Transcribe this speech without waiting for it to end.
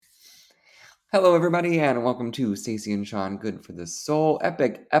Hello, everybody, and welcome to Stacy and Sean Good for the Soul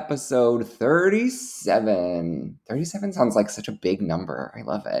Epic episode 37. 37 sounds like such a big number. I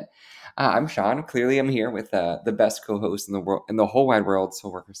love it. I'm Sean. Clearly, I'm here with the best co-host in the world, in the whole wide world,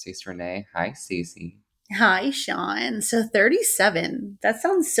 Soulworker Stacy Renee. Hi, Stacy. Hi, Sean. So 37. That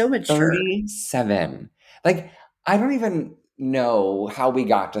sounds so mature. 37. Like, I don't even know how we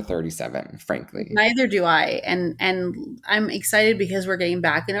got to 37, frankly. Neither do I. And I'm excited because we're getting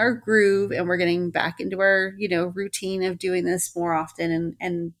back in our groove and we're getting back into our, routine of doing this more often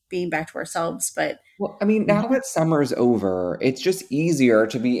and being back to ourselves. But Well, I mean, now yeah, that summer's over, it's just easier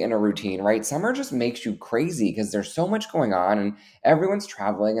to be in a routine, right? Summer just makes you crazy because there's so much going on and everyone's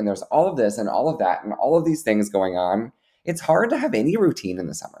traveling and there's all of this and all of that and all of these things going on. It's hard to have any routine in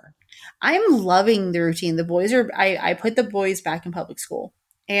the summer. I'm loving the routine. I put the boys back in public school.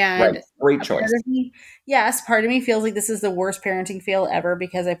 Right. And Great a part choice. of me, yes, part of me feels like this is the worst parenting fail ever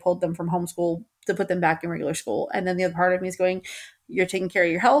because I pulled them from homeschool to put them back in regular school. And then the other part of me is going, you're taking care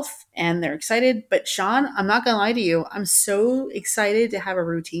of your health and they're excited. But Sean, I'm not going to lie to you. I'm so excited to have a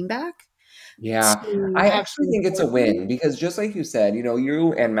routine back, Yeah, to I have actually some think it's a authority. win because just like you said,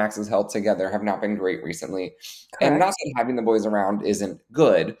 you and Max's health together have not been great recently. And not Correct. that having the boys around isn't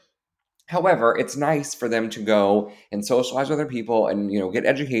good. However, it's nice for them to go and socialize with other people and, get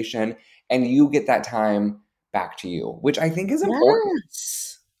education and you get that time back to you, which I think is important.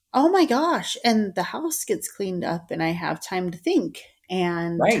 Yes. Oh my gosh. And the house gets cleaned up and I have time to think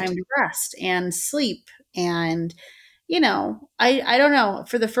and Right. time to rest and sleep. And, I don't know.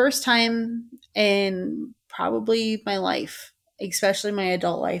 For the first time in probably my life, especially my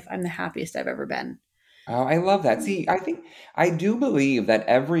adult life, I'm the happiest I've ever been. Oh, I love that. See, I think I do believe that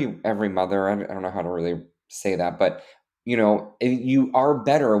every mother, I don't know how to really say that, but you are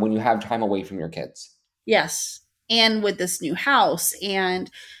better when you have time away from your kids. Yes. And with this new house and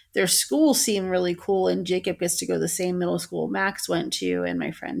their schools seem really cool. And Jacob gets to go to the same middle school Max went to, and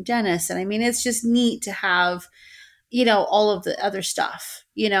my friend Dennis. And I mean, it's just neat to have, all of the other stuff,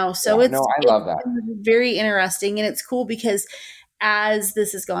 so Yeah, it's no, I it's love that. been very interesting. And it's cool because as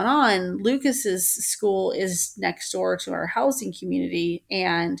this has gone on, Lucas's school is next door to our housing community.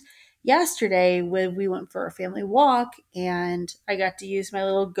 And yesterday, when we went for a family walk, and I got to use my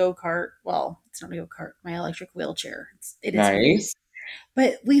little go kart. Well, it's not a go kart, my electric wheelchair. It is what it is. Nice.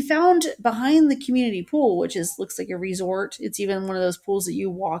 But we found behind the community pool, which is looks like a resort. It's even one of those pools that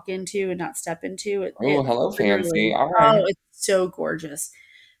you walk into and not step into. Oh, It hello, fancy. literally, All oh, right. it's so gorgeous.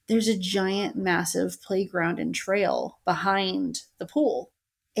 There's a giant, massive playground and trail behind the pool.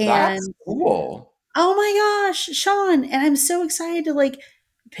 That's And cool. oh my gosh, Sean, and I'm so excited to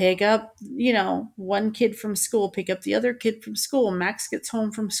pick up, one kid from school, pick up the other kid from school. Max gets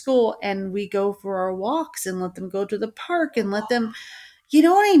home from school and we go for our walks and let them go to the park and let them, you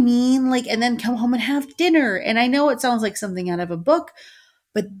know what I mean? And then come home and have dinner. And I know it sounds like something out of a book,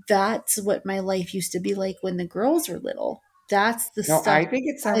 but that's what my life used to be like when the girls were little. That's the No, stuff I think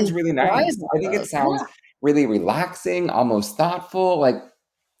it I sounds really thrive nice. I off think it of. sounds Yeah. really relaxing, almost thoughtful. Like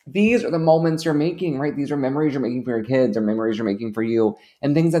these are the moments you're making, right? These are memories you're making for your kids or memories you're making for you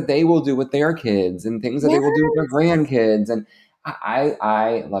and things that they will do with their kids and things that they will do with their Yes. grandkids. And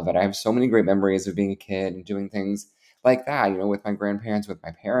I love it. I have so many great memories of being a kid and doing things like that, with my grandparents, with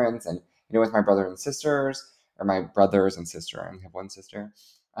my parents, and, with my brother and sisters, or my brothers and sister. I only have one sister.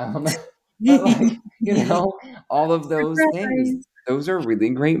 Um, but like, all of those things, Surprise. those are really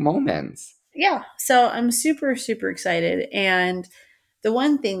great moments. Yeah. So I'm super, super excited. And the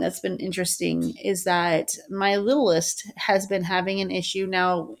one thing that's been interesting is that my littlest has been having an issue.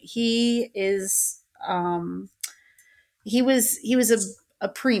 Now he was a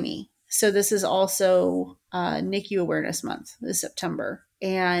preemie. So this is also NICU Awareness Month this September.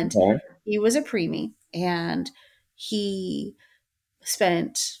 And Okay. he was a preemie and he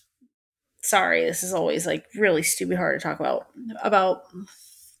spent, sorry, this is always really stupid hard to talk about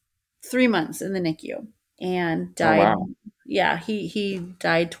 3 months in the NICU and Oh, died. wow. Yeah, he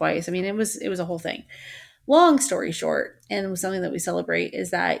died twice. I mean, it was a whole thing. Long story short, and something that we celebrate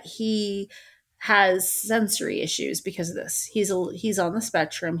is that he has sensory issues because of this. He's on the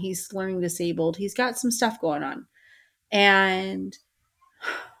spectrum. He's learning disabled. He's got some stuff going on, and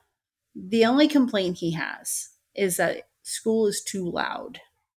the only complaint he has is that school is too loud.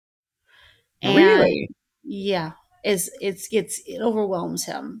 And Really? yeah, it overwhelms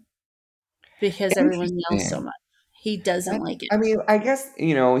him because everyone yells so Interesting. much. He doesn't That like it. I mean, I guess,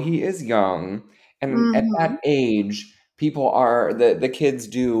 he is young, and at that Mhm. age, people are the kids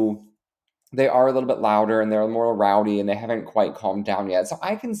do they are a little bit louder and they're more rowdy and they haven't quite calmed down yet. So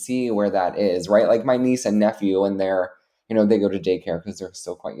I can see where that is, right? Like my niece and nephew and they go to daycare because they're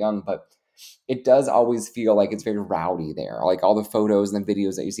still quite young, but it does always feel like it's very rowdy there. Like all the photos and the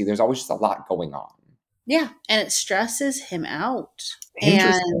videos that you see, there's always just a lot going on. Yeah, and it stresses him out.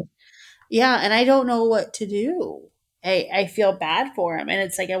 Interesting. And yeah, and I don't know what to do. I feel bad for him. And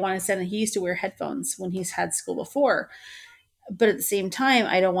it's like I want to send him, he used to wear headphones when he's had school before. But at the same time,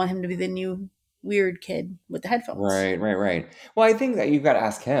 I don't want him to be the new weird kid with the headphones. Right, right, right. Well, I think that you've got to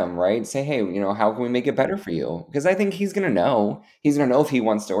ask him, right? Say, hey, how can we make it better for you? Because I think he's gonna know. He's gonna know if he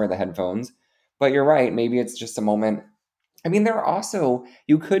wants to wear the headphones. But you're right. Maybe it's just a moment. I mean, there are also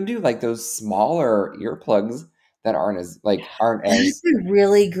you could do like those smaller earplugs that aren't That's as a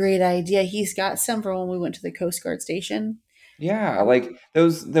really great idea. He's got some from when we went to the Coast Guard station. yeah, like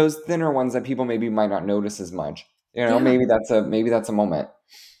those thinner ones that people maybe might not notice as much. Yeah. Maybe that's a moment.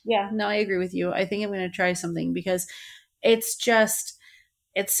 Yeah. No, I agree with you. I think I'm going to try something because it's just,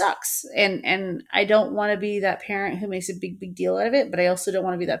 it sucks. And I don't want to be that parent who makes a big deal out of it, but I also don't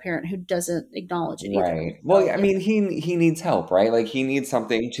want to be that parent who doesn't acknowledge it either. Right. Well, So I yeah. mean, he needs help, right? Like he needs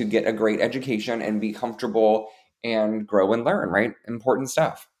something to get a great education and be comfortable and grow and learn, right? Important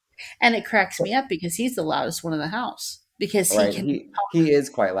stuff. And it cracks me up because he's the loudest one in the house because he Right. can He is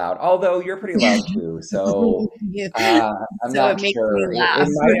quite loud. Although you're pretty loud too. So Yeah. I'm So it not makes me sure. It laugh.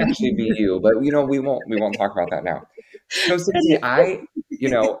 might actually be you, but we won't talk about that now. So Stacey,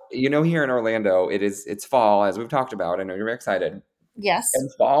 And here in Orlando, it's fall, as we've talked about. I know you're very excited. yes. And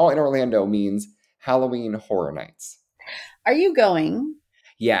fall in Orlando means Halloween Horror Nights. Are you going?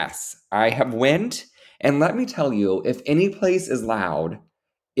 Yes, I have went, and let me tell you, if any place is loud,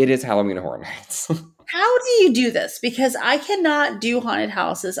 it is Halloween Horror Nights. How do you do this? Because I cannot do haunted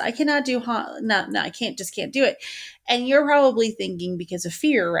houses. I cannot do no, no, I can't do it. And you're probably thinking because of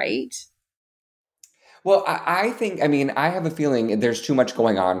fear, right? Well, I think, I mean, I have a feeling there's too much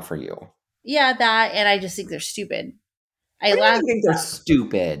going on for you. Yeah, that, and I just think they're stupid. I What do you laugh. mean think they're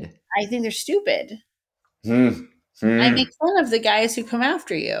stupid? I think they're stupid. Hmm. I Hmm. make fun of the guys who come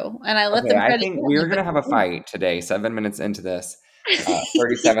after you, and I let Okay, them I try to think get me, we're but gonna have a they fight today, 7 minutes into this won't.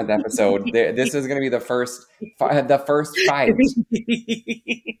 37th episode. This is gonna be the first fight,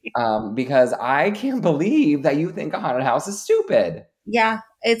 because I can't believe that you think a haunted house is stupid. Yeah,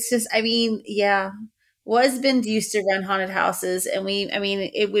 it's just, I mean, yeah. Husband used to run haunted houses, and I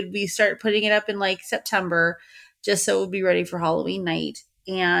mean, it would, we start putting it up in like September just so it would be ready for Halloween night.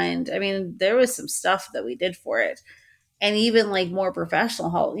 And I mean, there was some stuff that we did for it. And even like more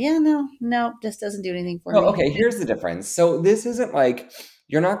professional yeah, no, no, just doesn't do anything for Well, me. okay, here's the difference. So this isn't like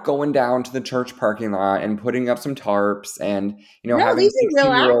you're not going down to the church parking lot and putting up some tarps and No, having these are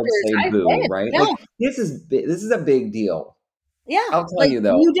real 16-year-olds actors. say I've boo, been. right? Yeah, Like this is a big deal. yeah. I'll tell Like you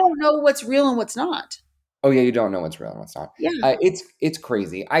though. you don't know what's real and what's not. Oh yeah, you don't know what's real and what's not. Yeah. It's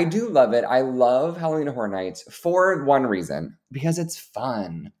crazy. I do love it. I love Halloween Horror Nights for one reason, because it's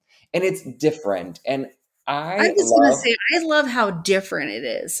fun and it's different, and I I was gonna love say I love how different it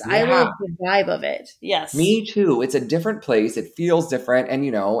is. I yeah. love the vibe of it. Yes. Me too. It's a different place. It feels different. And,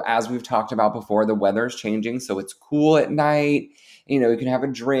 as we've talked about before, the weather's changing. So it's cool at night. You can have a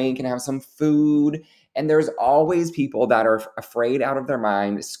drink and have some food. And there's always people that are afraid out of their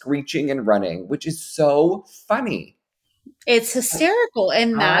mind, screeching and running, which is so funny. It's hysterical.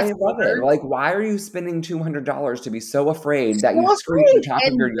 And I that's love it. where Like, why are you spending $200 to be so afraid that you so screech at afraid. the top of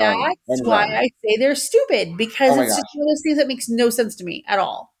And your lungs that's and why run? I say they're stupid because Oh my it's just gosh. one of those things that makes no sense to me at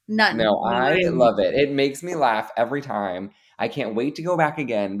all. None. No, I love it. It makes me laugh every time. I can't wait to go back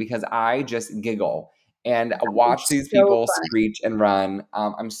again because I just giggle and watch It's these so people funny. screech and run.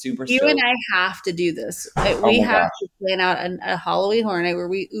 I'm super You and stoked. I have to do this. Oh We my have gosh. to plan out a Halloween Horror Night where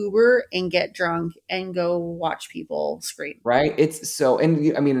we Uber and get drunk and go watch people scream. Right? It's so,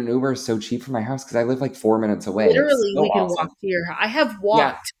 and I mean, an Uber is so cheap from my house because I live like 4 minutes away. It's Literally, so we can walk awesome. to your house. I have Yeah.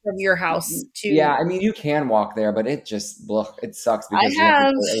 walked from your house Yeah. to. I mean, you can walk there, but it just, ugh, it sucks I because you have to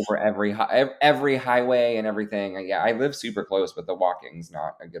have. go over every highway and everything. And yeah, I live super close, but the walking's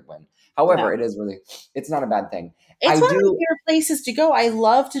not a good one. However, No, it's not a bad thing. it's I one of my do, favorite places to go. I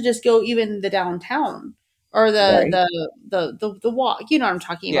love to just go even the downtown or right? the walk. You know what I'm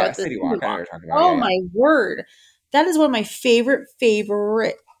talking Yeah, about, the City city Walk. I know what walk. you're talking about. Yeah, Oh yeah. my word, that is one of my favorite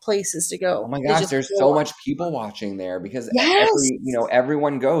places to Oh go. my Is gosh, just there's go so walk. much people watching there because Yes,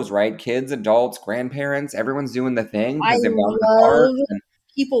 everyone goes, right? Kids, adults, grandparents, everyone's doing the thing I because they've gone to the park love and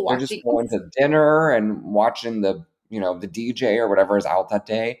people they're just watching. going to dinner and watching the DJ or whatever is out that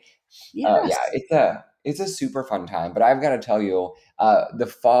day. Yeah, Yes. it's a super fun time. But I've got to tell you, the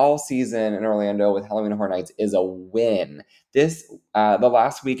fall season in Orlando with Halloween Horror Nights is a win. The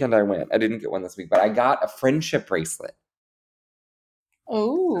last weekend I went, I didn't get one this week, but I got a friendship bracelet.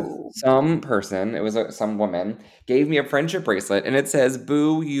 Oh. Some person, it was some woman, gave me a friendship bracelet and it says,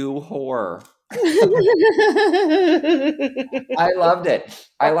 "Boo, you whore." I loved it.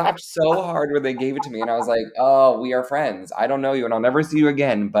 I laughed so hard when they gave it to me, and I was like, "Oh, we are friends. I don't know you, and I'll never see you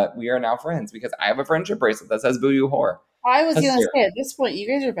again, but we are now friends because I have a friendship bracelet that says 'Boo, you whore.'" I was gonna Hysterical. say at this point, you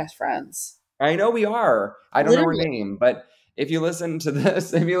guys are best friends. I know we are. I don't know her Literally. name, but if you listen to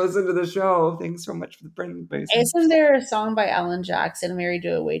this, if you listen to the show, thanks so much for the friend bracelet. Isn't there a song by Alan Jackson, Married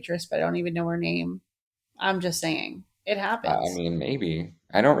to a Waitress, but I don't even know her name? I'm just saying. It I happens. mean, maybe.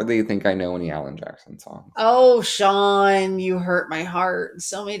 I don't really think I know any Alan Jackson songs. Oh, Sean, you hurt my heart in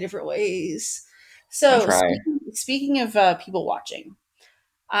so many different ways. I So, try. speaking of people watching,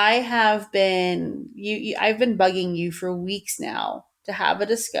 I have been I've been bugging you for weeks now to have a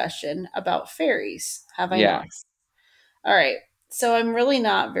discussion about fairies. Have I not? Yes. All right. So I'm really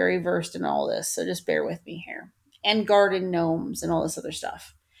not very versed in all this, so just bear with me here. And garden gnomes and all this other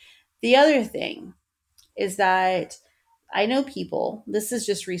stuff. The other thing is that I know people, this has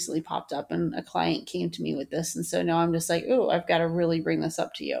just recently popped up, and a client came to me with this. And so now I'm just like, oh, I've got to really bring this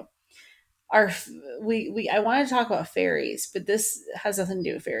up to you. Our, I want to talk about fairies, but this has nothing to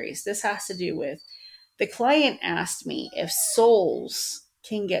do with fairies. This has to do with the client asked me if souls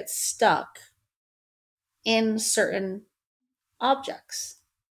can get stuck in certain objects.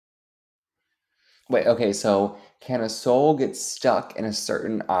 Wait, okay, so can a soul get stuck in a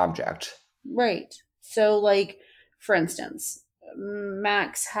certain object? Right. So, like, for instance,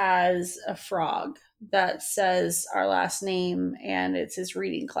 Max has a frog that says our last name, and it's his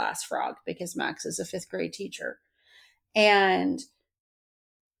reading class frog because Max is a fifth grade teacher. And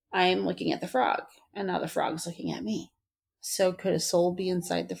I'm looking at the frog, and now the frog's looking at me. So, could a soul be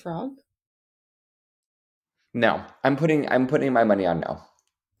inside the frog? No. I'm putting my money on no.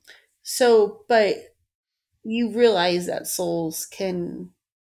 So, but you realize that souls can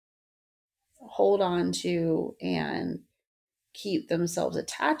hold on to and keep themselves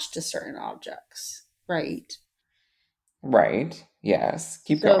attached to certain objects, right? Right. Yes.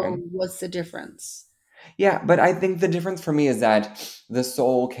 Keep So, going. what's the difference? Yeah, but I think the difference for me is that the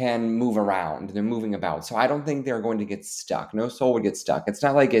soul can move around. They're moving about. So I don't think they're going to get stuck. No soul would get stuck. It's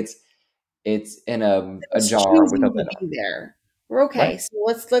not like it's in a It's jar with a choosing to lid on. be there. We're Right? okay. So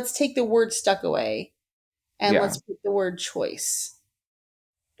let's take the word stuck away and Yeah. let's put the word choice.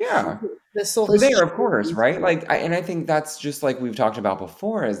 Yeah. The soul They're has there, of course, chosen right? to. And I think that's just like we've talked about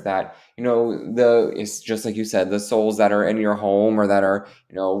before, is that, it's just like you said, the souls that are in your home or that are,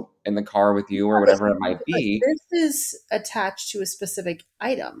 in the car with you or But, whatever it might but be. this is attached to a specific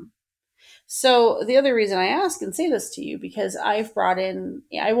item. So the other reason I ask and say this to you because I've brought in,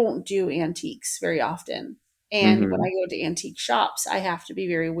 I won't do antiques very often. And when I Hmm. go to antique shops, I have to be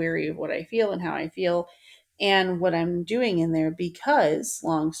very wary of what I feel and how I feel and what I'm doing in there because,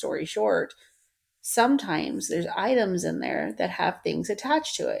 long story short, sometimes there's items in there that have things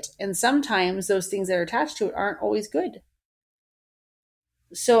attached to it. And sometimes those things that are attached to it aren't always good.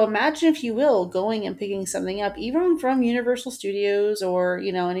 So imagine, if you will, going and picking something up, even from Universal Studios or,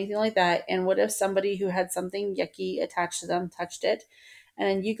 anything like that. And what if somebody who had something yucky attached to them touched it? And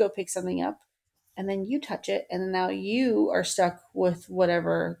then you go pick something up and then you touch it. And then now you are stuck with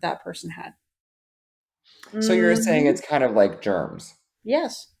whatever that person had. So you're saying Mhm. it's kind of like germs.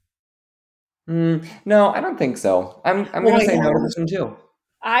 Yes. No, I don't think so. I'm Oh gonna my say no to God. this one too.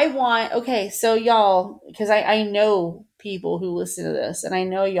 I want, okay, so y'all, because I know people who listen to this and I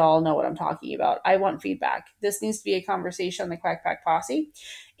know y'all know what I'm talking about. I want feedback. This needs to be a conversation on the Quack Pack Posse.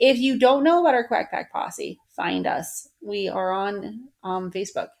 If you don't know about our Quack Pack Posse, find us. We are on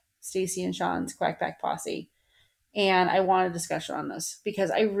Facebook, Stacy and Sean's Quack Pack Posse. And I want a discussion on this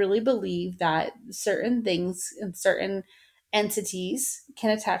because I really believe that certain things and certain entities can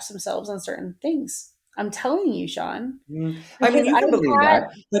attach themselves on certain things. I'm telling you, Sean, I mean, because you can I've believe had. that,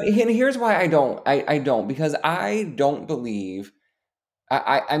 but here's why I don't. I don't because I don't believe.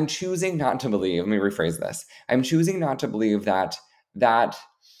 I'm choosing not to believe. Let me rephrase this. I'm choosing not to believe that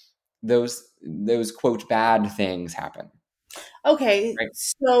those quote bad things happen. Okay, Right?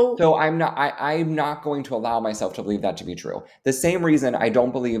 so So I'm not going to allow myself to believe that to be true. The same reason I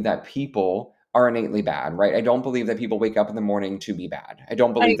don't believe that people are innately bad, right? I don't believe that people wake up in the morning to be bad. I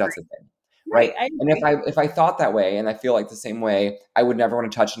don't I believe that's a agree. thing. Right, Right. I And if agree. I thought that way and I feel like the same way, I would never want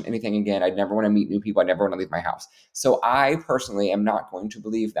to touch anything again. I'd never want to meet new people. I'd never want to leave my house. So I personally am not going to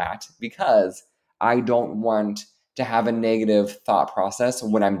believe that because I don't want to have a negative thought process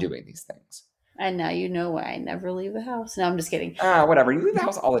when I'm doing these things. And now you know why I never leave the house. No, I'm just kidding. Ah, whatever. You leave the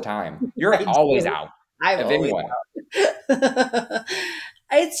house all the time. You're I always do. out. I'm If always anyone.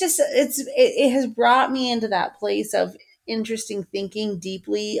 it's just it has brought me into that place of interesting thinking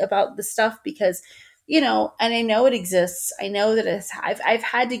deeply about the stuff because, you know, and I know it exists. I know that I've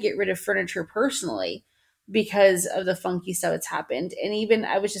had to get rid of furniture personally because of the funky stuff that's happened. And even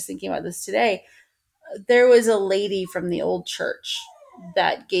I was just thinking about this today. There was a lady from the old church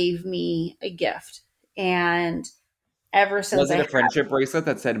that gave me a gift. And ever since Was I it a had, friendship bracelet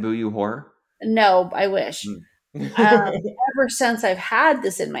that said "Boo You Whore"? no, I wish. Mm. Um, ever since I've had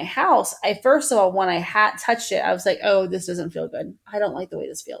this in my house, I first of all, when I had touched it, I was like, "Oh, this doesn't feel good. I don't like the way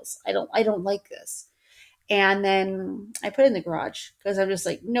this feels. I don't like this." And then I put it in the garage because I'm just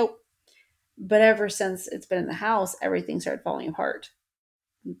like, "Nope." But ever since it's been in the house, everything started falling apart.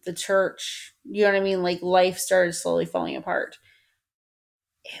 The church, you know what I mean? Like life started slowly falling apart.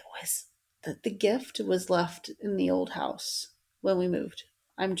 It was the gift was left in the old house when we moved.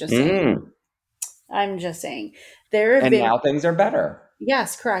 I'm just saying. Mm. I'm just saying. There have And been now things are better.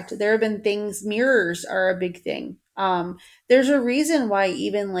 Yes, correct. There have been things, mirrors are a big thing. There's a reason why,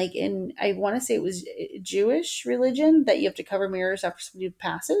 even like in, I want to say it was Jewish religion, that you have to cover mirrors after somebody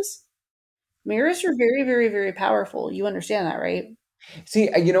passes. Mirrors are very, very, very powerful. You understand that, right? See,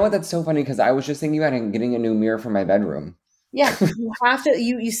 you know what? That's so funny because I was just thinking about getting a new mirror for my bedroom. Yeah, you have to.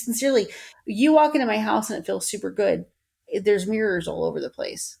 You sincerely, you walk into my house and it feels super good. There's mirrors all over the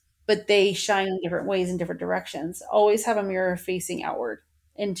place, but they shine in different ways in different directions. Always have a mirror facing outward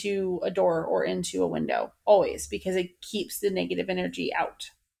into a door or into a window, always, because it keeps the negative energy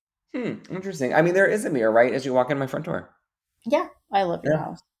out. Interesting. I mean, there is a mirror, right, as you walk in my front door. Yeah, I love your Yeah.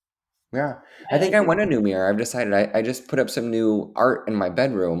 house. Yeah. I I think like I your. want a new mirror. I've decided I just put up some new art in my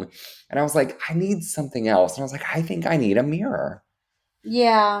bedroom and I was like, I need something else. And I was like, I think I need a mirror.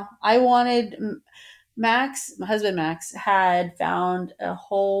 Yeah, I wanted Max, my husband Max, had found a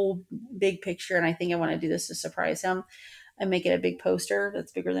whole big picture, and I think I want to do this to surprise him and make it a big poster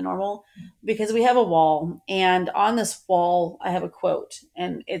that's bigger than normal because we have a wall, and on this wall I have a quote,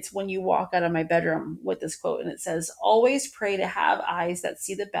 and it's when you walk out of my bedroom with this quote, and it says, "Always pray to have eyes that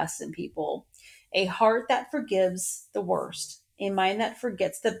see the best in people, a heart that forgives the worst, a mind that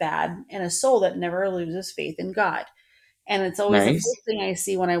forgets the bad, and a soul that never loses faith in God." And it's always the Nice. first thing I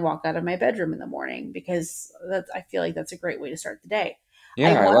see when I walk out of my bedroom in the morning because I feel like that's a great way to start the day.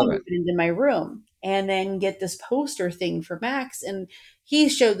 I Yeah, I want to love move it. it into my room and then get this poster thing for Max. And he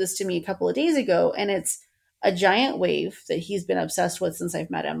showed this to me a couple of days ago, and it's a giant wave that he's been obsessed with since I've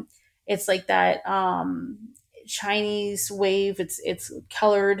met him. It's like that Chinese wave. It's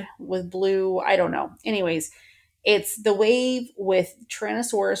colored with blue. I don't know. Anyways, it's the wave with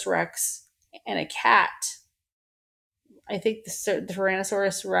Tyrannosaurus Rex and a cat. I think the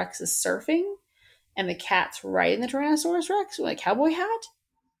Tyrannosaurus Rex is surfing, and the cat's riding the Tyrannosaurus Rex with a cowboy hat.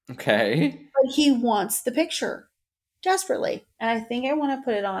 Okay. But he wants the picture desperately, and I think I want to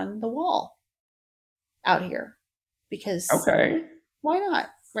put it on the wall out here because Okay. why not,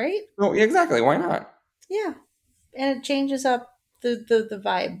 right? Well, yeah, exactly. Why not? Yeah, and it changes up the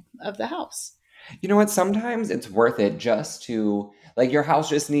vibe of the house. You know what? Sometimes it's worth it just to like your house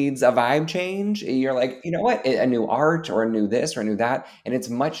just needs a vibe change. You're like, you know what? A new art or a new this or a new that. And it's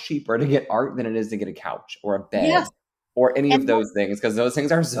much cheaper to get art than it is to get a couch or a Yes, bed or any of and those things because those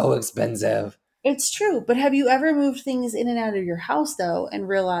things are so expensive. it's true, but have you ever moved things in and out of your house though and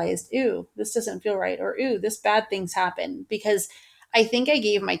realized, ooh, this doesn't feel right, or ooh, this bad thing's happened? Because I think I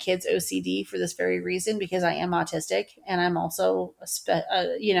gave my kids OCD for this very reason because I am autistic and I'm also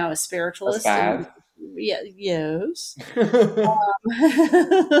a A spiritualist and spav. yeah, yes.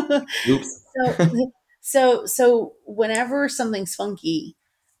 Oops. so so whenever something's funky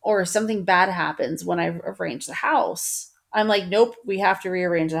or something bad happens when I've arranged the house, I'm like, nope, we have to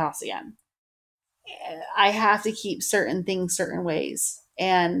rearrange the house again. I have to keep certain things certain ways.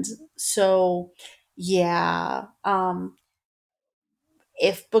 And so, yeah,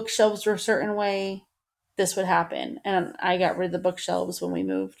 if bookshelves were a certain way, this would happen. And I got rid of the bookshelves when we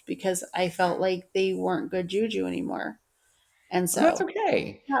moved because I felt like they weren't good juju anymore. And Well, that's so,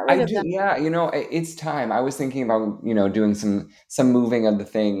 okay. got I rid of do, them. yeah, it's time. I was thinking about, doing some moving of the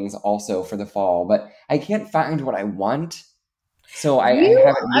things also for the fall, but I can't find what I want, so I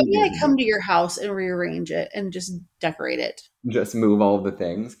haven't I moved gotta anything come yet. to your house and rearrange it and just decorate it. Just move all of the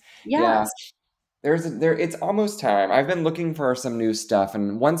things. Yeah, Yes, it's almost time. I've been looking for some new stuff,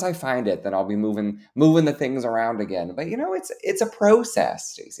 and once I find it, then I'll be moving the things around again. But it's a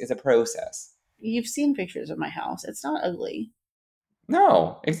process, Stacey. It's a process. you've seen pictures of my house. It's not ugly.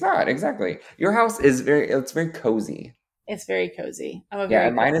 No, it's not exactly. Your house is it's very cozy. It's very cozy. I'm a Yeah, very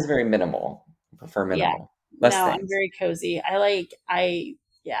and mine is very minimal. I prefer Yeah. minimal. Less No, I'm things. very cozy.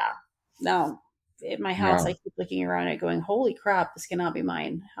 Yeah. No. At my house, Yeah. I keep looking around it going, holy crap, this cannot be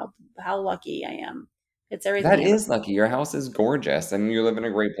mine. How lucky I am. It's That everything. is lucky. Your house is gorgeous and you live in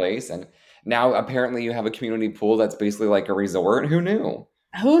a great place. And now apparently you have a community pool that's basically like a resort. Who knew?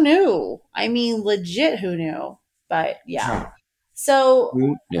 Who knew? I mean, legit, who knew? But yeah. Right. So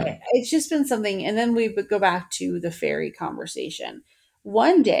Who knew? it's just been something. And then we would go back to the fairy conversation.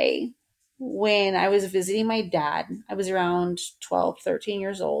 One day, when I was visiting my dad, I was around 12, 13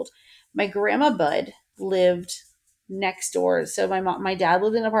 years old. My grandma Bud lived next door. So my dad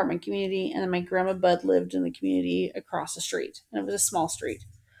lived in an apartment community, and then my grandma Bud lived in the community across the street. And it was a small street.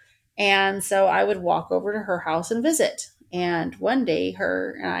 And so I would walk over to her house and visit. And one day,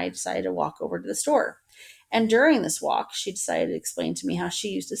 her and I decided to walk over to the store. And during this walk, she decided to explain to me how she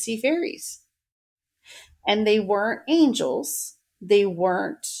used to see fairies. And they weren't angels, they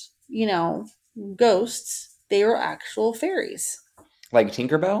weren't, ghosts, they were actual fairies. Like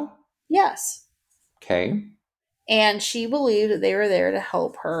Tinkerbell? Yes. Okay. And she believed that they were there to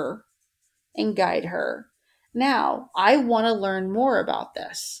help her and guide her. Now, I want to learn more about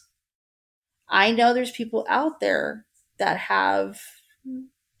this. I know there's people out there that have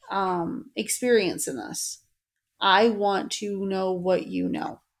experience in this. I want to know what you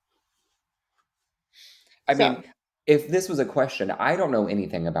know. I mean, So, if this was a question, I don't know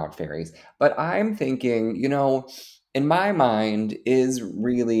anything about fairies, but I'm thinking, in my mind, is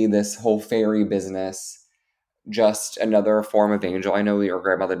really this whole fairy business just another form of angel? I know your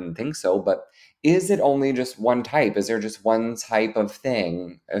grandmother didn't think so, but is it only just one type? Is there just one type of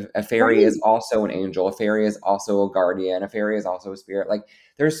thing? A fairy is right. also an angel. A fairy is also a guardian. A fairy is also a spirit. Like,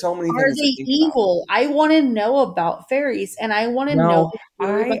 there's so many Are things to they think about. evil? I want to know about fairies and I want to know No, the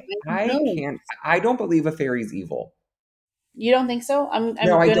story behind I gnomes. can't. I don't believe a fairy's evil. You don't think so?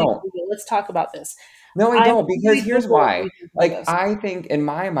 No, I'm I gonna don't. let's talk about this. No, I I'm don't, because gonna here's Google why. reasons for Like, this. I think in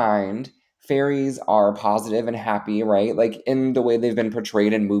my mind, fairies are positive and happy, right? Like in the way they've been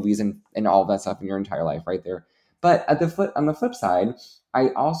portrayed in movies and all that stuff in your entire life, right there. But on the flip side, I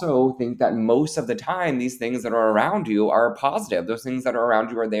also think that most of the time, these things that are around you are positive. Those things that are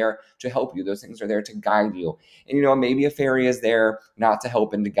around you are there to help you. Those things are there to guide you. And maybe a fairy is there not to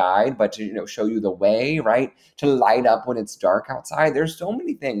help and to guide, but to show you the way, right? To light up when it's dark outside. There's so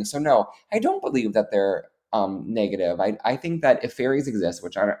many things. So no, I don't believe that they're negative. I think that if fairies exist,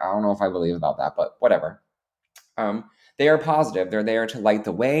 which I don't know if I believe about that, but whatever, um, they are positive. They're there to light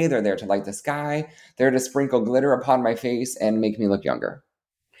the way, they're there to light the sky, they're to sprinkle glitter upon my face and make me look younger.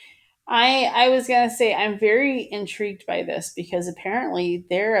 I was gonna say I'm very intrigued by this because apparently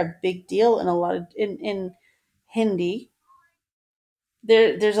they're a big deal in a lot of in Hindi.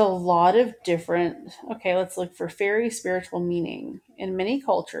 There's a lot of different. Okay, let's look for fairy spiritual meaning in many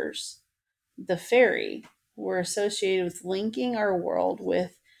cultures. The fairy were associated with linking our world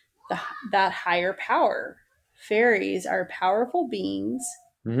with the, that higher power. Fairies are powerful beings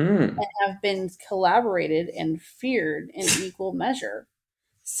Hmm. and have been collaborated and feared in equal measure.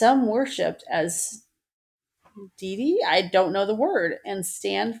 Some worshipped as deity, I don't know the word, and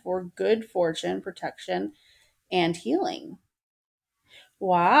stand for good fortune, protection, and healing.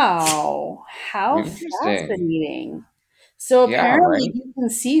 Wow, how Interesting. fascinating. So Yeah, apparently right? you can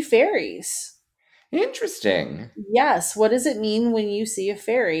see fairies. Interesting. Yes. What does it mean when you see a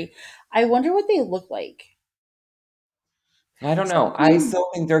fairy? I wonder what they look like. I don't know. I Something- still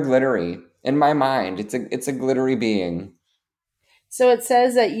think they're glittery. In my mind, it's a glittery being. So it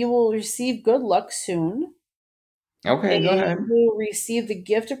says that you will receive good luck soon. Okay, go You ahead. will receive the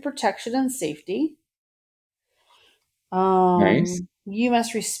gift of protection and safety. Nice. You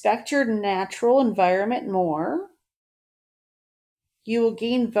must respect your natural environment more. You will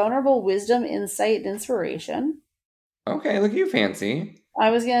gain vulnerable wisdom, insight, and inspiration. Okay, look at you fancy. I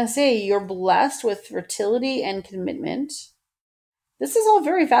was going to say, you're blessed with fertility and commitment. This is all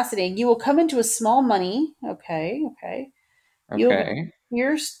very fascinating. You will come into a small money. Okay, okay. You will be Okay.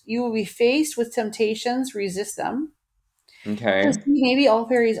 fierce. You will be faced with temptations. Resist them. So Okay. see, maybe all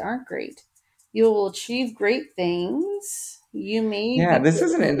fairies aren't great. You will achieve great things. You may Yeah, be put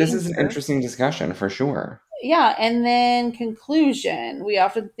in this is an danger. interesting discussion for sure. Yeah, and then conclusion. We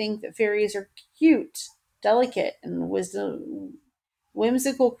often think that fairies are cute, delicate, and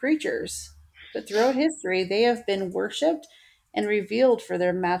whimsical creatures, but throughout history, they have been worshipped and revealed for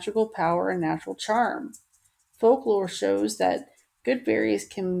their magical power and natural charm. Folklore shows that good fairies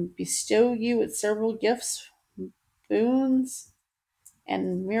can bestow you with several gifts, boons,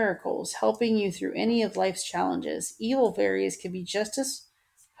 and miracles, helping you through any of life's challenges. Evil fairies can be just as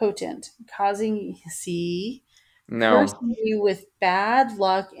potent, causing see No. cursing you with bad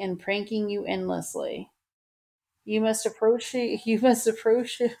luck and pranking you endlessly. You must approach you must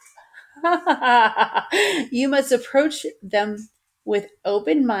approach them With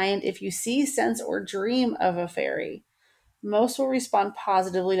open mind, if you see, sense, or dream of a fairy, most will respond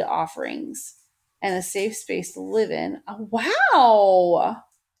positively to offerings and a safe space to live in. Oh, wow.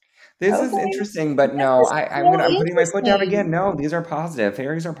 This is Okay. interesting, but This no, is I'm really putting my foot down again. interesting. No, these are positive.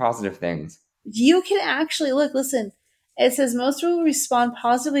 Fairies are positive things. You can actually look, listen. It says most will respond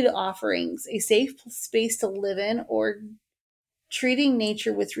positively to offerings, a safe space to live in, or treating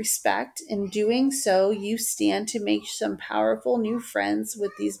nature with respect. In doing so, you stand to make some powerful new friends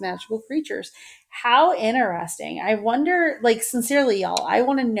with these magical creatures. How interesting. I wonder, like, sincerely, y'all, I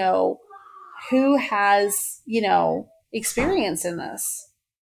want to know who has, experience in this.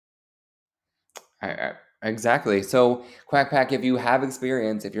 I, exactly. So, Quack Pack, if you have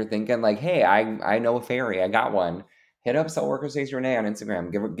experience, if you're thinking like, hey, I know a fairy, I got one, hit up Soulworker Stacy Renee on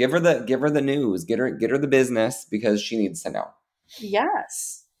Instagram. Give her the news. Get her the business because she needs to know.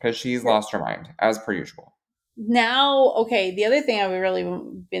 Yes. Because she's lost her mind, as per usual. Now, okay, the other thing I've really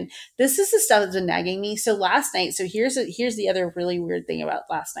been, this is the stuff that's been nagging me. So last night, so here's the other really weird thing about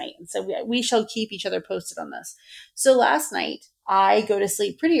last night. And so we shall keep each other posted on this. So last night I go to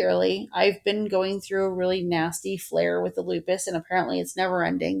sleep pretty early. I've been going through a really nasty flare with the lupus, and apparently it's never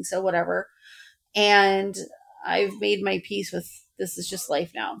ending, so whatever. And I've made my peace with, this is just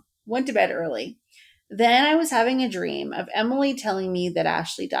life now. Went to bed early. Then I was having a dream of Emily telling me that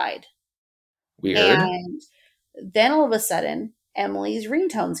Ashley died. Weird. And then all of a sudden, Emily's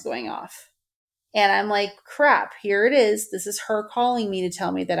ringtone's going off. And I'm like, crap, here it is. This is her calling me to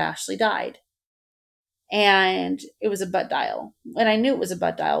tell me that Ashley died. And it was a butt dial. And I knew it was a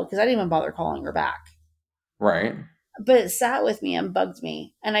butt dial because I didn't even bother calling her back. Right. But it sat with me and bugged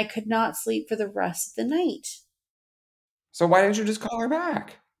me. And I could not sleep for the rest of the night. So why didn't you just call her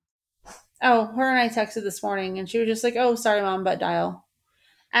back? Oh, her and I texted this morning and she was just like, oh, sorry, mom, butt dial.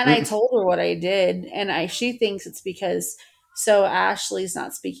 And I Mm. told her what I did, and she thinks it's because so Ashley's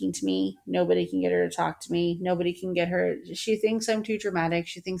not speaking to me. Nobody can get her to talk to me. Nobody can get her. She thinks I'm too dramatic.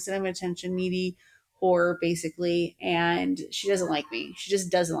 She thinks that I'm an attention needy whore, basically, and she doesn't like me. She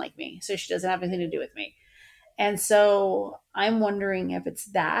just doesn't like me. So she doesn't have anything to do with me. And so I'm wondering if it's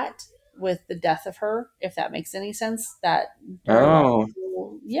that with the death of her, if that makes any sense. That our love,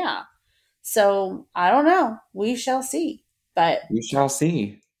 Oh, yeah. So I don't know. We shall see. But we shall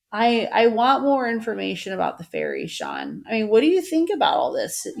see. I want more information about the fairies, Sean. I mean, what do you think about all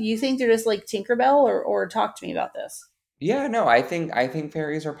this? You think they're just like Tinkerbell, or talk to me about this? Yeah, no, I think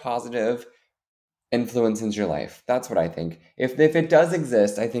fairies are positive influence into your life. That's what I think. If it does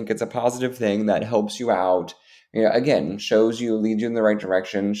exist, I think it's a positive thing that helps you out. You know, again, shows you, leads you in the right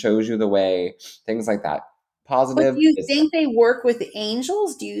direction, shows you the way, things like that. But Positive do you is think they work with the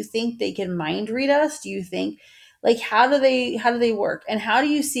angels? Do you think they can mind read us? Do you think, like, how do they work? And how do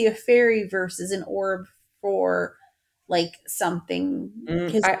you see a fairy versus an orb for like something?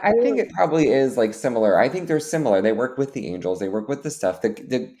 Because I think it probably is like similar. I think they're similar. They work with the angels. They work with the stuff. And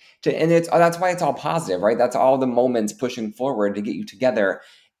it's that's why it's all positive, right? That's all the moments pushing forward to get you together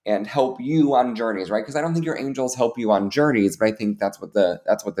and help you on journeys, right? Because I don't think your angels help you on journeys, but I think that's what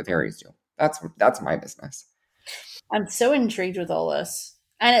the fairies do. That's my business. I'm so intrigued with all this.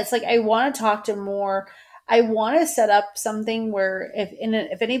 And it's like I want to talk to more. I want to set up something where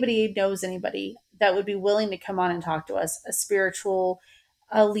if anybody knows anybody that would be willing to come on and talk to us, a spiritual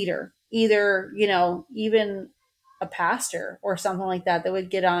leader, either, even a pastor or something like that, that would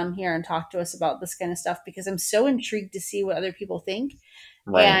get on here and talk to us about this kind of stuff, because I'm so intrigued to see what other people think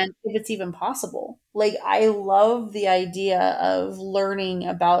Right. and if it's even possible. Like, I love the idea of learning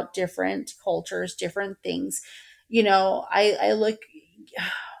about different cultures, different things. I look,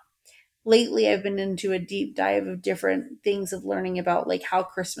 lately I've been into a deep dive of different things of learning about like how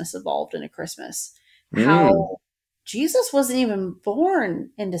Christmas evolved into Christmas, Mm. how Jesus wasn't even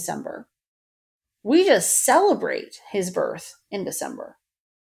born in December. We just celebrate his birth in December.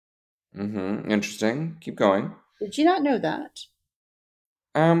 Mm-hmm. Interesting. Keep going. Did you not know that?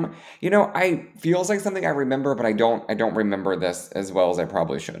 I feels like something I remember, but I don't remember this as well as I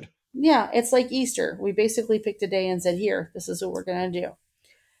probably should. Yeah, it's like Easter. We basically picked a day and said, "Here, this is what we're going to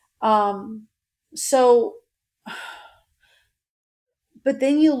do." Um, so, but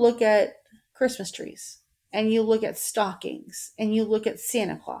then you look at Christmas trees, and you look at stockings, and you look at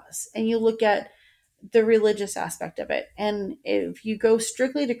Santa Claus, and you look at the religious aspect of it. And if you go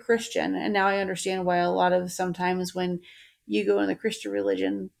strictly to Christian, and now I understand why a lot of sometimes when you go in the Christian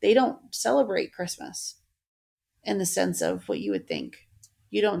religion, they don't celebrate Christmas in the sense of what you would think.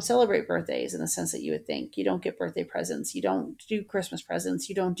 You don't celebrate birthdays in the sense that you would think. You don't get birthday presents. You don't do Christmas presents.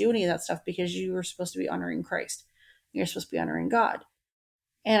 You don't do any of that stuff because you were supposed to be honoring Christ. You're supposed to be honoring God.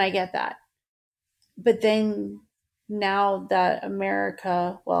 And I get that. But then now that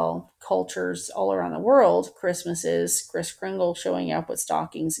America, well, cultures all around the world, Christmas is Kris Kringle showing up with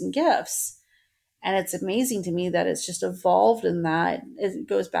stockings and gifts. And it's amazing to me that it's just evolved in that. It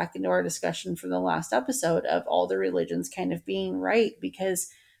goes back into our discussion from the last episode of all the religions kind of being right, because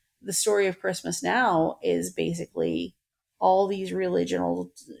the story of Christmas now is basically all these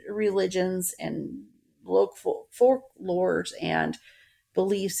religions and local folklores and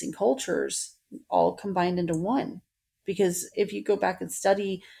beliefs and cultures all combined into one. Because if you go back and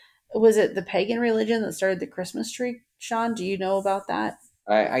study, was it the pagan religion that started the Christmas tree? Sean, do you know about that?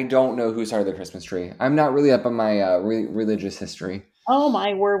 I don't know who started the Christmas tree. I'm not really up on my religious history. Oh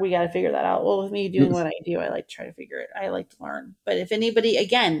my word, we got to figure that out. Well, with me doing what I do, I like to try to figure it. I like to learn. But if anybody,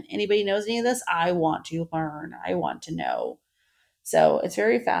 again, anybody knows any of this, I want to learn. I want to know. So it's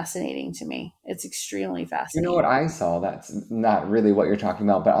very fascinating to me. It's extremely You know what fascinating. I saw? That's not really what you're talking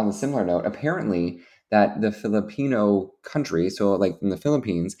about, but on a similar note, apparently that the Filipino country, so like in the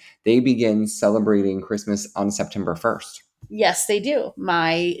Philippines, they begin celebrating Christmas on September 1st. Yes, they do.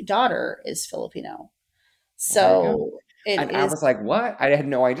 My daughter is Filipino. Well, there you go. So it And I is. was like, what? I had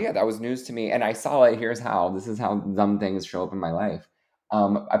no idea. That was news to me. And I saw it. Here's how. This is how dumb things show up in my life.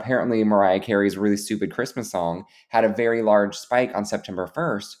 Apparently, Mariah Carey's really stupid Christmas song had a very large spike on September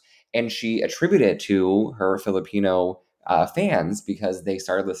 1st. And she attributed it to her Filipino fans because they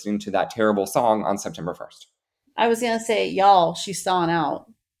started listening to that terrible song on September 1st. I was gonna say, y'all, she's thawing out.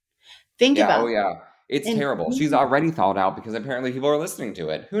 Think Yeah. about Oh, yeah. It's it. terrible. She's In already thawed out because apparently people are listening to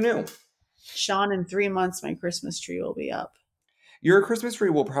it. Who knew? Sean, in 3 months, my Christmas tree will be up. Your Christmas tree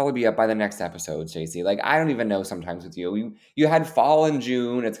will probably be up by the next episode, Stacey. Like I don't even know sometimes with you. You had fall in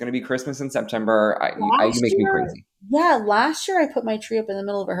June. It's going to be Christmas in September. You Last make me year, crazy. yeah, last year I put my tree up in the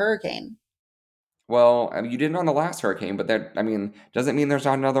middle of a hurricane. Well, I mean, you didn't on the last hurricane, but that I mean doesn't mean there's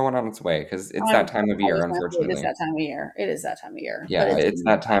not another one on its way because it's that time of I year, just meant it is unfortunately. that time of year. It is that time of year, but Yeah, it's it's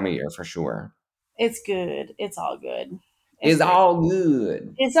gonna be that time fine. of year for sure. It's good. It's all good. It's Is great. all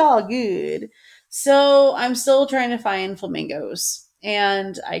good. It's all good. So I'm still trying to find flamingos,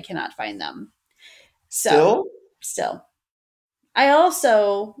 and I cannot find them. So Still, still, I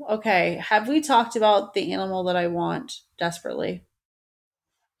also okay. Have we talked about the animal that I want desperately?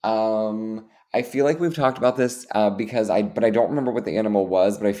 I feel like we've talked about this because but I don't remember what the animal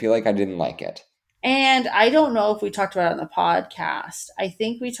was, but I feel like I didn't like it. And I don't know if we talked about it on the podcast. I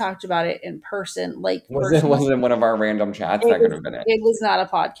think we talked about it in person, like Was personal. it in one of our random chats? It That could was have been it. it was not a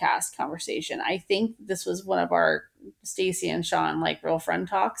podcast conversation. I think this was one of our Stacy and Sean like real friend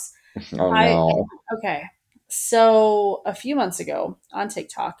talks. Oh I no. okay. So a few months ago on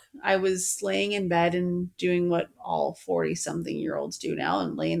TikTok, I was laying in bed and doing what all 40 something year olds do now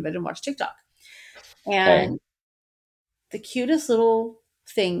and lay in bed and watch TikTok. Okay. And the cutest little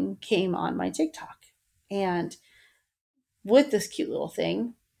thing came on my TikTok. And with this cute little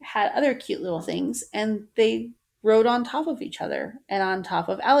thing had other cute little things, and they rode on top of each other and on top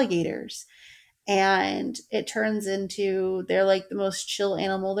of alligators. And it turns into they're like the most chill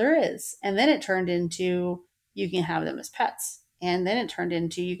animal there is. And then it turned into you can have them as pets. And then it turned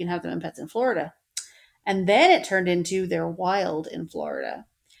into you can have them as pets in Florida. And then it turned into they're wild in Florida.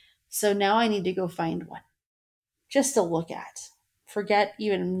 So now I need to go find one just to look at. Forget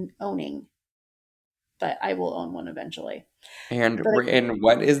even owning, but I will own one eventually. But And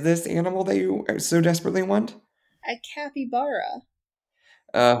what is this animal that you so desperately want? a capybara.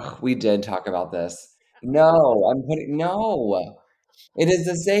 Ugh, we did talk about this. No, no. It is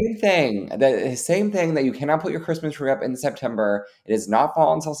the same thing. The same thing that you cannot put your Christmas tree up in September. It is not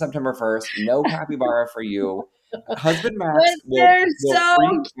fall until September 1st. No capybara for you. Husband But Max they're will so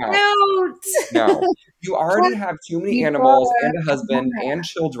freak out. cute. No. You already have too many animals Capybara. and a husband and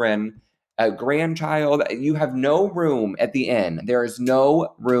children, a grandchild. You have no room at the inn. There is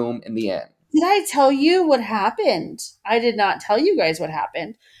no room in the inn. Did I tell you what happened? I did not tell you guys what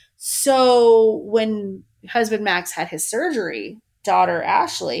happened. So when husband Max had his surgery, daughter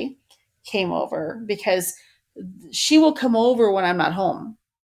Ashley came over because she will come over when I'm not home.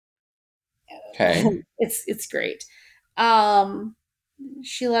 Okay. It's great. Um,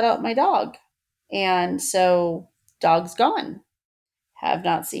 she let out my dog, and so dog's gone. Have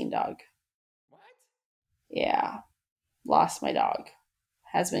not seen dog. What? Yeah, lost my dog.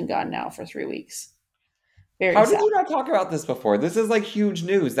 Has been gone now for 3 weeks. Very How did sad. you not talk about this before? This is like huge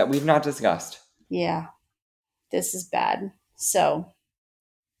news that we've not discussed. Yeah, this is bad. So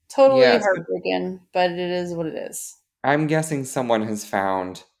totally Yes, heartbroken, but it is what it is. I'm guessing someone has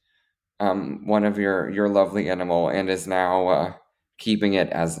found one of your lovely animal and is now keeping it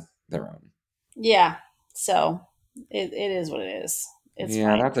as their own. Yeah. So it is what it is. It's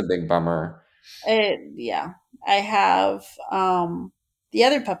Yeah, fine. that's a big bummer. Yeah. I have the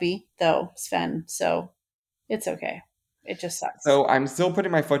other puppy though, Sven. So it's okay. It just sucks. So I'm still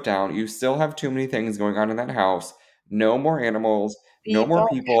putting my foot down. You still have too many things going on in that house. No more animals, no more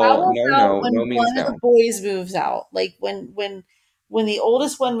People, how people. No, about no, when no means one of the no. boys moves out? Like when the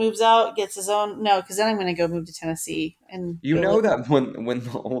oldest one moves out, gets his own. No, because then I'm going to go move to Tennessee and You go live. know that when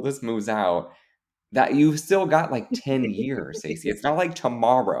the oldest moves out, that you've still got like 10 years, Stacey. It's not like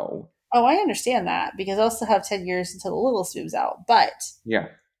tomorrow. Oh, I understand that because I also have 10 years until the littlest moves out. Yeah.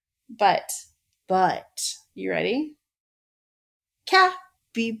 But, but, you ready?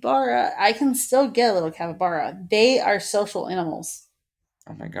 Capybara. I can still get a little capybara. They are social animals.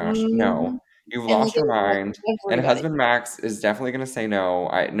 Oh my gosh. Hmm. No. You've And they lost get your along mind. with And everybody. husband Max is definitely going to say no.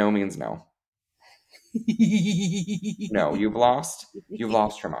 No means no. No, you've lost your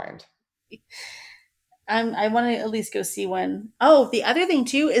mind. I want to at least go see one. Oh, the other thing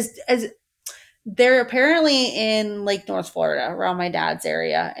too is they're apparently in like North Florida, around my dad's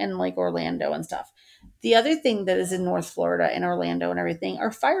area, and like Orlando and stuff. The other thing that is in North Florida and Orlando and everything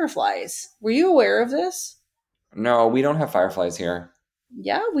are fireflies. Were you aware of this? No, we don't have fireflies here.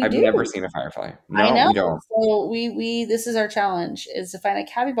 Yeah, we I've never do. seen a firefly. I No, know. we don't. So we this is our challenge is to find a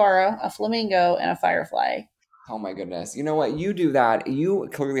capybara, a flamingo, and a firefly. Oh my goodness. You know what? You do that. You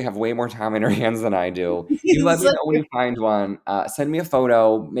clearly have way more time in your hands than I do. You let me So know when you find one. Send me a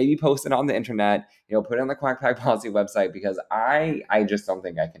photo, maybe post it on the internet, put it on the Quack Pack Policy website because I just don't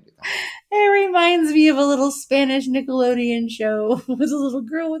think I can do that. it reminds me of a little Spanish Nickelodeon show with a little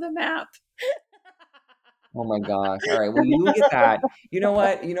girl with a map. Oh my gosh. All right. Well, you get that. You know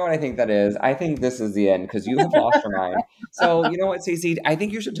what? You know what I think that is? I think this is the end because you have lost your mind. So, you know what, Stacey? I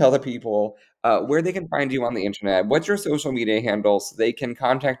think you should tell the people where they can find you on the internet. What's your social media handle so they can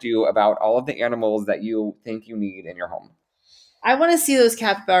contact you about all of the animals that you think you need in your home? I want to see those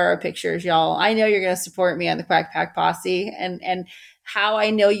capybara pictures, y'all. I know you're going to support me on the Quack Pack Posse, and how I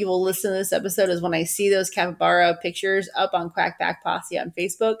know you will listen to this episode is when I see those capybara pictures up on Quack Pack Posse on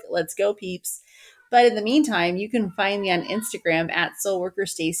Facebook. Let's go, peeps! But in the meantime, you can find me on Instagram at Soulworker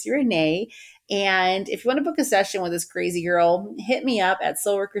Stacy Renee. And if you want to book a session with this crazy girl, hit me up at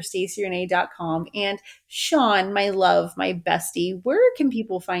soulworkerstacyrenee.com. And Sean, my love, my bestie, where can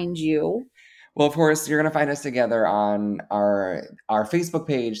people find you? Well, of course, you're gonna find us together on our Facebook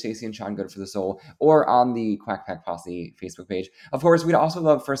page, Stacey and Sean Good for the Soul, or on the Quack Pack Posse Facebook page. Of course, we'd also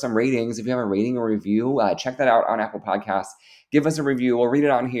love for some ratings. If you have a rating or review, check that out on Apple Podcasts. Give us a review. We'll read it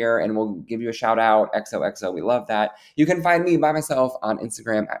on here and we'll give you a shout out. XOXO. We love that. You can find me by myself on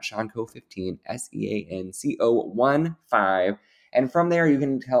Instagram at Seanco15, SEANCO15. And from there, you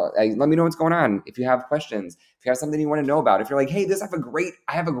can let me know what's going on. If you have questions, if you have something you want to know about, if you're like, hey,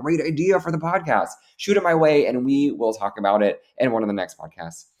 I have a great idea for the podcast, shoot it my way and we will talk about it in one of the next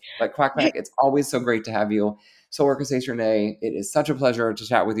podcasts. But Quackpack, it's always so great to have you. Soulworker Stacy Renee, it is such a pleasure to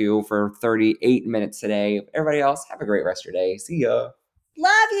chat with you for 38 minutes today. Everybody else, have a great rest of your day. See ya.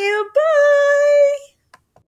 Love you. Bye.